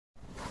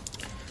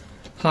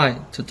Hi,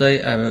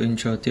 today I will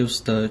introduce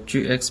the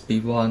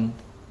GXB1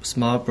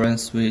 Smart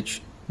Brand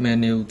Switch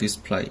menu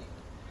display.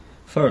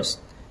 First,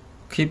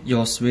 keep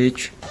your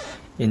switch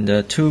in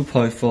the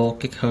 2.4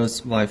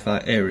 GHz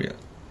Wi-Fi area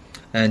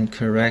and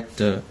correct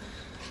the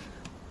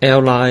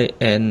L line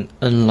and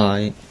N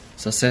line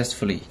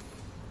successfully,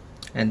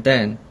 and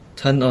then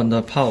turn on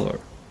the power.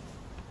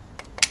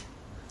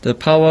 The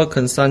power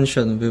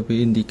consumption will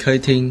be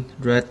indicating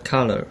red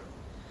color,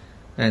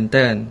 and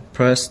then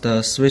press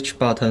the switch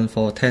button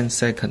for 10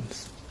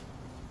 seconds.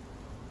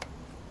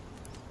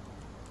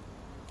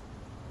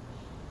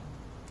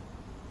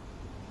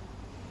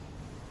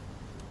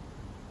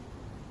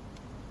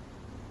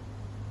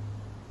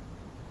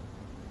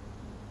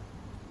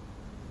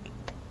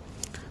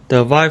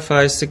 The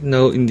Wi-Fi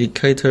signal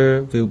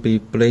indicator will be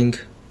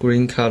blink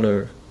green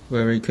color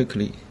very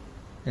quickly,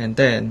 and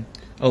then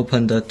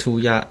open the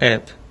Tuya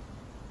app.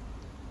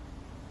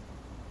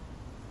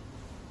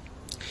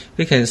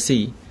 We can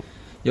see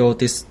your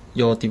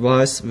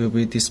device will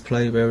be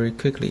displayed very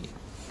quickly,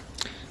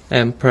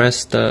 and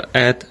press the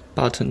Add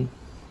button.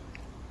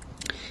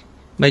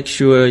 Make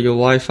sure your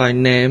Wi-Fi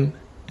name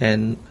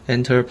and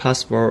enter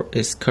password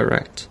is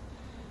correct,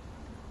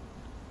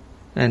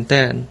 and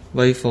then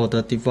wait for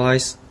the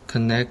device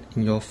connect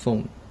in your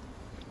phone.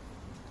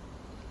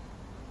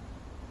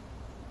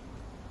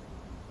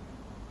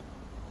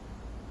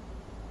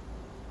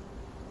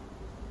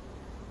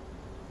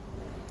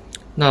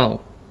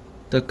 Now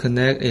the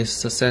connect is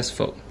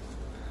successful.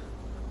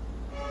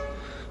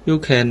 You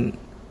can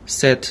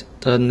set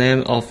the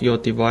name of your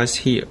device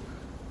here.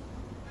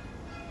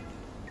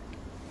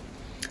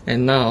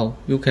 And now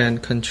you can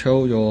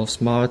control your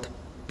smart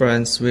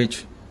brand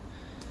switch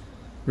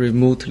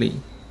remotely.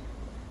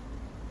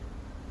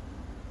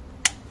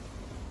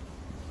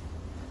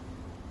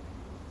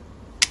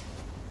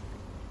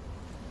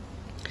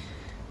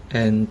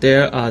 And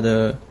there are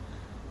the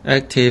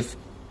active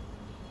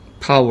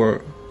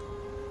power,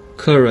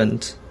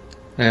 current,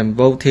 and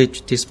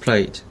voltage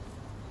displayed,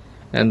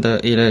 and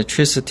the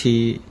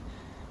electricity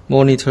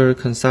monitor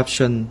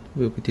consumption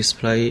will be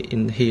displayed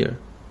in here,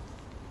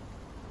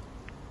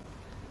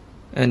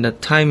 and the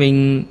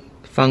timing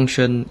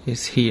function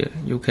is here.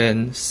 You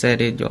can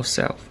set it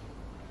yourself.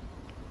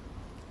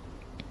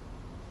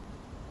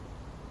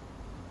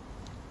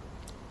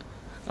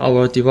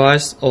 Our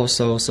device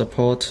also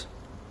supports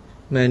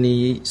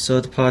many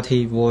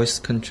third-party voice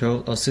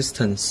control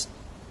assistants.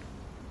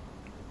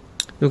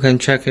 You can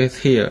check it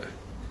here,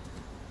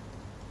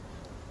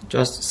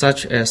 just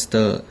such as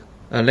the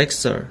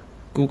Alexa,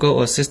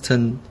 Google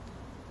Assistant,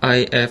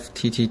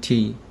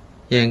 IFTTT,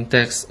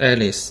 Yandex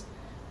Alice,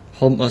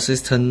 Home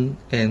Assistant,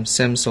 and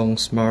Samsung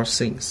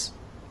SmartThings.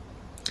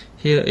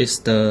 Here is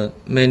the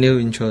menu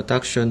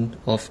introduction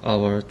of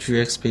our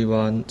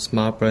GXB1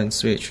 Smart Brand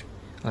Switch.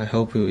 I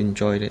hope you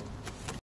enjoyed it.